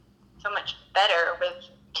been so much better with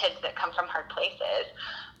kids that come from hard places.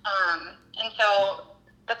 And so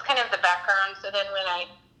that's kind of the background. So then when I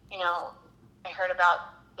heard about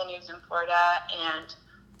the news in Florida and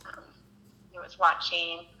was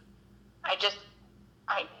watching, I just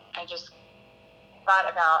thought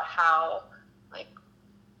about how, like,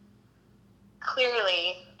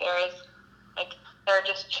 clearly there are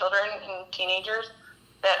just children and teenagers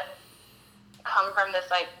that come from this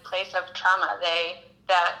place of trauma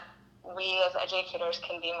that we as educators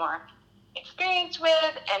can be more experienced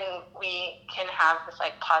with, and we can have this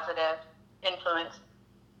positive influence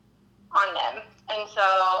on them. And so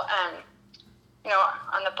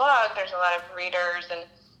on the blog there's a lot of readers and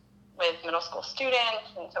with middle school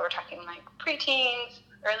students, and so we're talking preteens,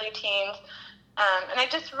 early teens, and I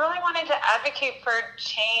just really wanted to advocate for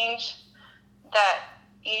change that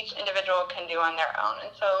each individual can do on their own.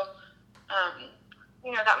 And so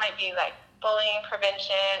that might be bullying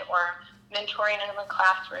prevention or mentoring in the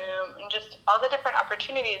classroom, and just all the different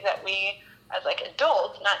opportunities that we as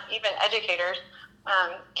adults, not even educators,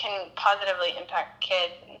 can positively impact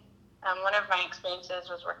kids. And one of my experiences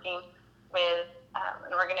was working with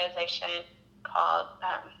an organization called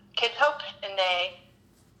Kids Hope, and they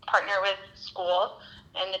partner with schools,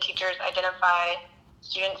 and the teachers identify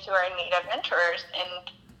students who are in need of mentors, and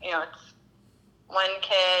it's one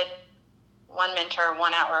kid, one mentor,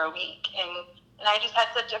 1 hour a week, and I just had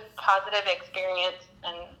such a positive experience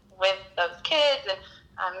and with those kids,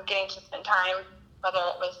 and getting to spend time, whether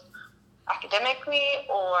it was academically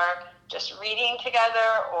or just reading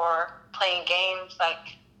together or playing games.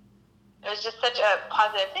 It was just such a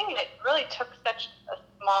positive thing, and it really took such a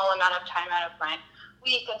small amount of time out of my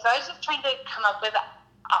week. And so I was just trying to come up with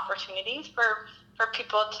opportunities for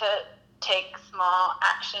people to take small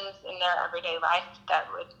actions in their everyday life that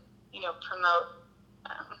would promote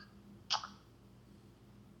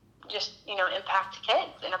impact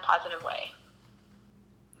kids in a positive way.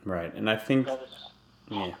 Right. And I think,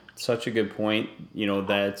 such a good point,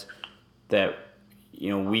 that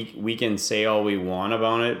we can say all we want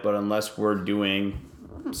about it, but unless we're doing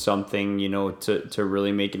something, to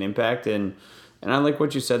really make an impact. And I like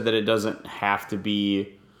what you said, that it doesn't have to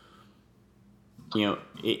be,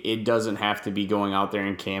 it doesn't have to be going out there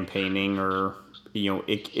and campaigning, or,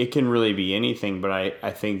 it can really be anything. But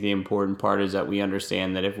I think the important part is that we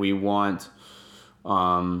understand that if we want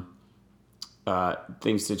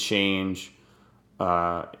things to change,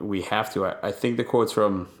 we have to. I think the quote's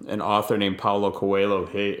from an author named Paulo Coelho.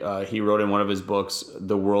 He wrote in one of his books,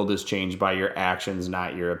 "The world is changed by your actions,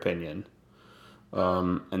 not your opinion."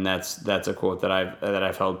 And that's a quote that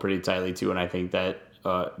I've held pretty tightly to, and I think that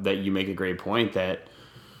you make a great point, that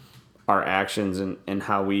our actions and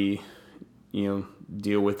how we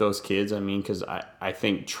deal with those kids. I mean, because I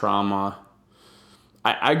think trauma.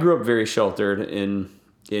 I grew up very sheltered in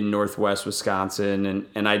Northwest Wisconsin,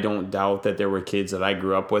 and I don't doubt that there were kids that I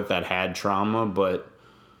grew up with that had trauma, but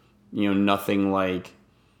nothing like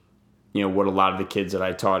what a lot of the kids that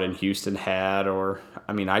I taught in Houston had. Or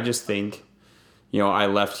I just think I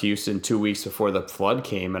left Houston 2 weeks before the flood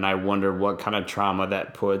came, and I wonder what kind of trauma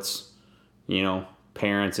that puts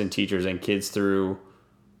parents and teachers and kids through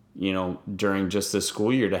during just the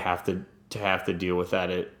school year to have to deal with that.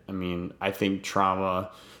 I think trauma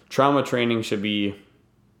training should be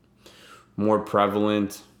more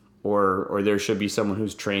prevalent, or there should be someone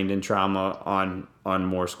who's trained in trauma on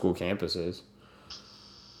more school campuses.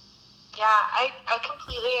 Yeah, I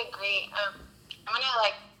completely agree. I'm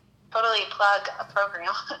gonna totally plug a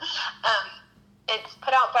program. It's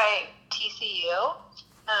put out by TCU,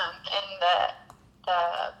 and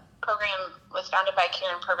the program was founded by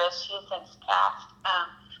Karen Purvis. She has since passed,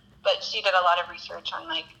 but she did a lot of research on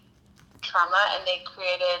trauma, and they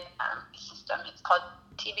created a system. It's called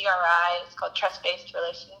TBRI. It's called Trust-Based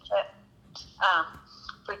Relationships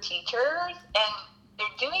for teachers, and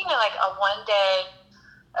they're doing a one-day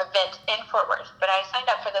event in Fort Worth. But I signed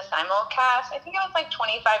up for the simulcast. I think it was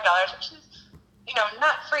 $25, which is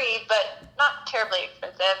not free, but not terribly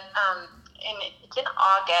expensive. And it's in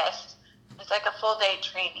August. It's a full day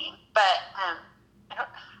training, but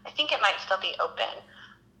I think it might still be open.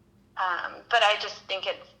 But I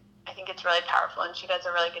think it's really powerful, and she does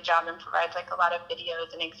a really good job and provides a lot of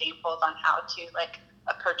videos and examples on how to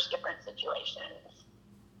approach different situations.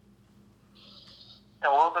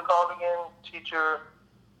 And what was it called again? Teacher?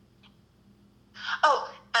 Oh,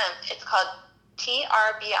 it's called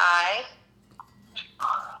TRBI.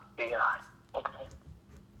 TRBI. Okay.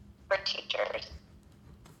 For teachers.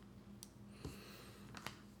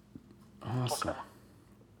 Awesome. Okay.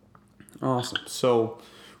 Awesome. So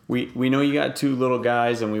we know you got two little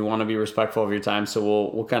guys, and we want to be respectful of your time, so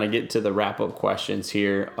we'll kind of get to the wrap-up questions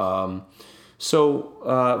here.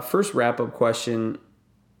 First wrap-up question,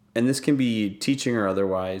 and this can be teaching or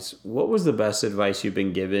otherwise, what was the best advice you've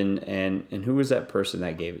been given, and who was that person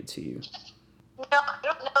that gave it to you? No, I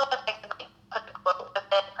don't know if I can put a quote with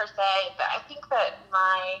it per se, but I think that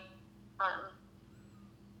my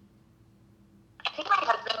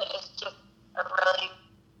husband is just a really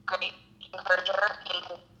great encourager,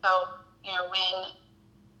 and so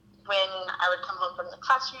when I would come home from the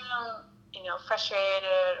classroom,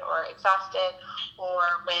 frustrated or exhausted, or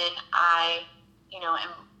when I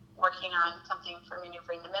am working on something for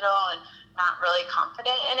Maneuvering the Middle and not really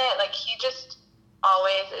confident in it, he just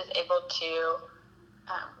always is able to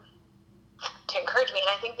encourage me. And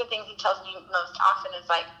I think the thing he tells me most often is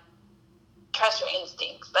trust your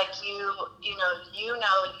instincts. You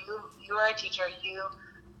are a teacher. You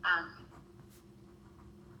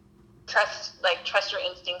trust your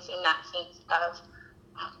instincts in that sense of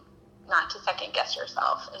not to second guess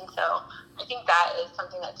yourself. And so I think that is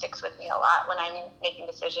something that sticks with me a lot when I'm making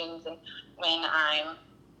decisions and when I'm,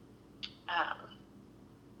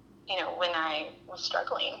 when I was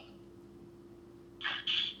struggling.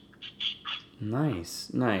 Nice.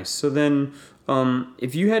 So then,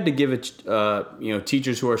 if you had to give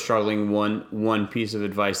teachers who are struggling one piece of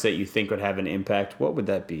advice that you think would have an impact, what would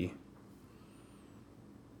that be?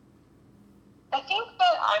 I think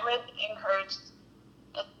that I would encourage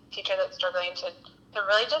a teacher that's struggling to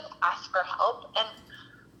really just ask for help. And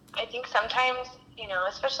I think sometimes,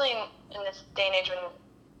 especially in this day and age when,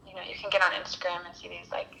 you can get on Instagram and see these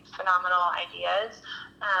phenomenal ideas,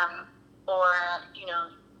 or,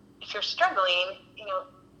 if you're struggling,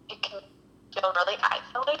 it can feel really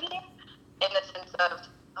isolating in the sense of,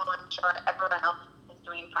 oh, I'm sure everyone else is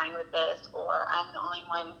doing fine with this, or I'm the only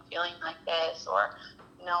one feeling like this, or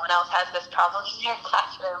no one else has this problem in their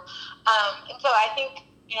classroom. And so I think,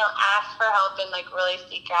 ask for help and really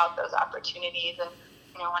seek out those opportunities. And,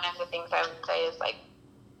 one of the things I would say is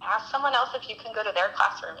ask someone else if you can go to their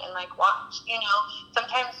classroom and watch.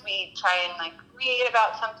 Sometimes we try and read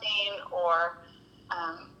about something or,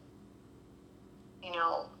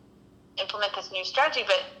 implement this new strategy,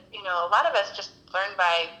 but, a lot of us just learn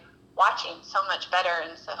by watching so much better.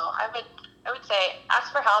 And so I would say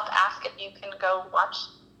ask for help, ask if you can go watch,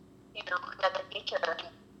 another teacher and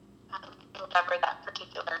whatever that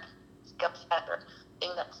particular skill set or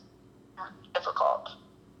thing that's difficult.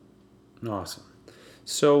 Awesome.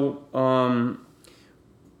 So,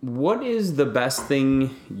 what is the best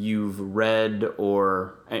thing you've read,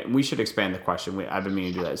 or we should expand the question. I've been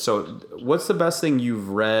meaning to do that. So what's the best thing you've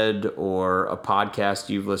read or a podcast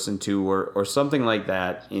you've listened to or something like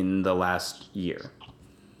that in the last year?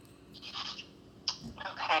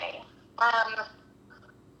 Okay.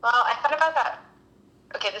 Well, I thought about that.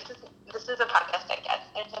 Okay, this is a podcast, I guess.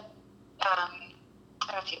 There's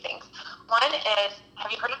I have a few things. One is,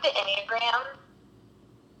 have you heard of the Enneagram?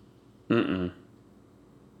 Mm-mm.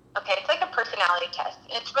 Okay, it's a personality test.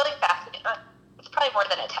 It's really fascinating. It's probably more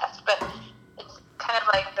than a test, but it's kind of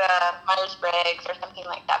like the Myers-Briggs or something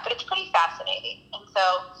like that. But it's pretty fascinating. And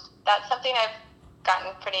so that's something I've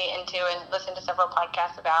gotten pretty into and listened to several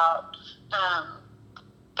podcasts about.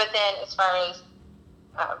 But then as far as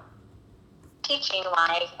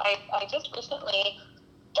teaching-wise, I just recently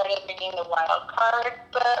started reading the Wild Card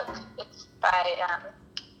book. It's by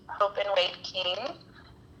Hope and Wade King.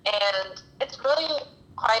 And it's really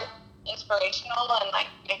quite inspirational and like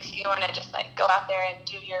makes you want to just like go out there and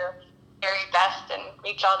do your very best and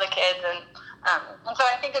reach all the kids. And so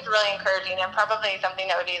I think it's really encouraging and probably something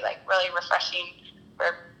that would be like really refreshing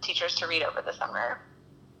for teachers to read over the summer.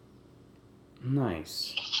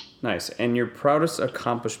 Nice. And your proudest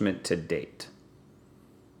accomplishment to date?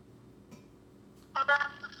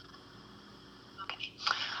 Okay.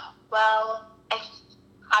 Well,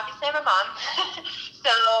 obviously I'm a mom,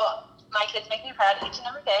 so my kids make me proud each and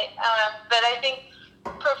every day. But I think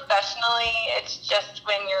professionally, it's just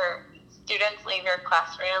when your students leave your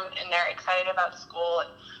classroom and they're excited about school.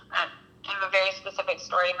 I have a very specific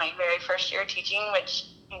story. My very first year teaching, which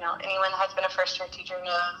anyone that has been a first year teacher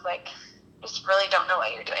knows, like, just really don't know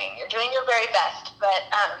what you're doing. You're doing your very best, but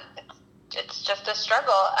it's just a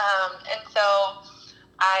struggle. And so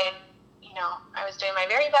I was doing my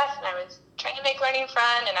very best, and I was trying to make learning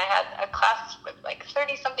fun, and I had a class with like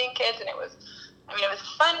 30-something kids, and it was a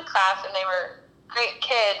fun class, and they were great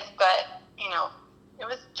kids, but, it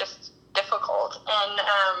was just difficult. And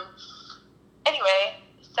anyway,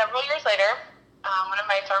 several years later, one of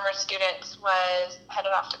my former students was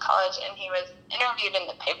headed off to college, and he was interviewed in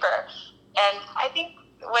the paper. And I think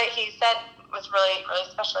what he said was really, really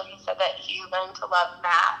special. He said that he learned to love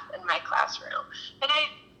math in my classroom. And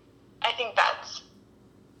I think that's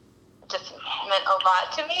just meant a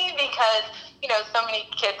lot to me because, so many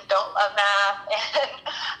kids don't love math.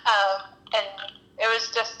 And it was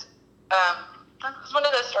just, it was one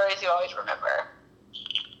of those stories you always remember.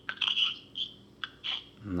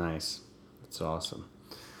 Nice. That's awesome.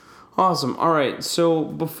 Awesome. All right. So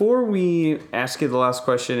before we ask you the last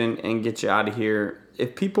question and get you out of here,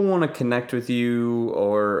 if people want to connect with you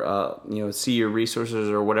or, see your resources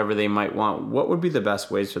or whatever they might want, what would be the best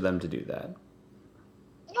ways for them to do that?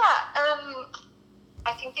 Yeah.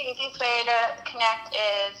 I think the easiest way to connect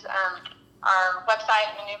is our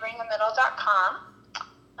website, maneuveringthemiddle.com.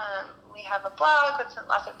 We have a blog with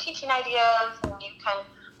lots of teaching ideas, and you can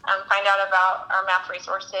find out about our math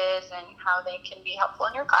resources and how they can be helpful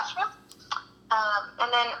in your classroom.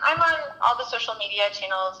 And then I'm on all the social media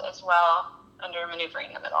channels as well under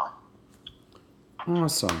Maneuvering the Middle.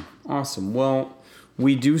 Awesome. Well,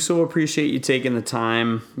 we do so appreciate you taking the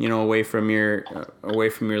time, away from your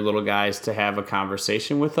little guys to have a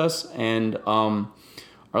conversation with us. And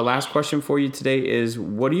our last question for you today is,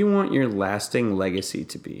 what do you want your lasting legacy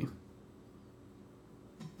to be?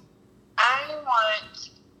 I want,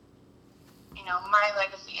 my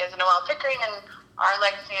legacy as Noelle Pickering and our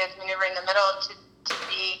legacy as Maneuvering the Middle to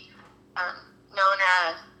be known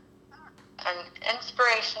as an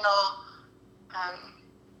inspirational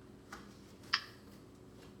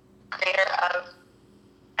creator of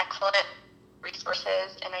excellent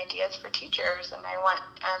resources and ideas for teachers. And I want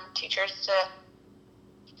teachers to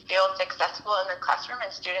feel successful in the classroom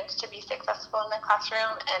and students to be successful in the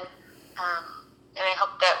classroom. And I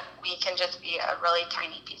hope that we can just be a really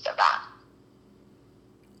tiny piece of that.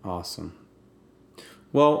 Awesome.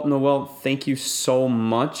 Well, Noelle, thank you so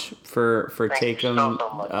much for taking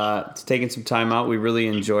some time out. We really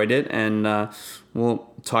enjoyed it, and we'll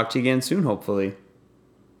talk to you again soon, hopefully.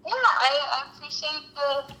 Yeah, I appreciate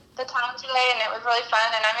the time today, and it was really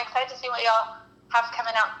fun, and I'm excited to see what y'all have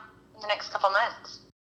coming out in the next couple months.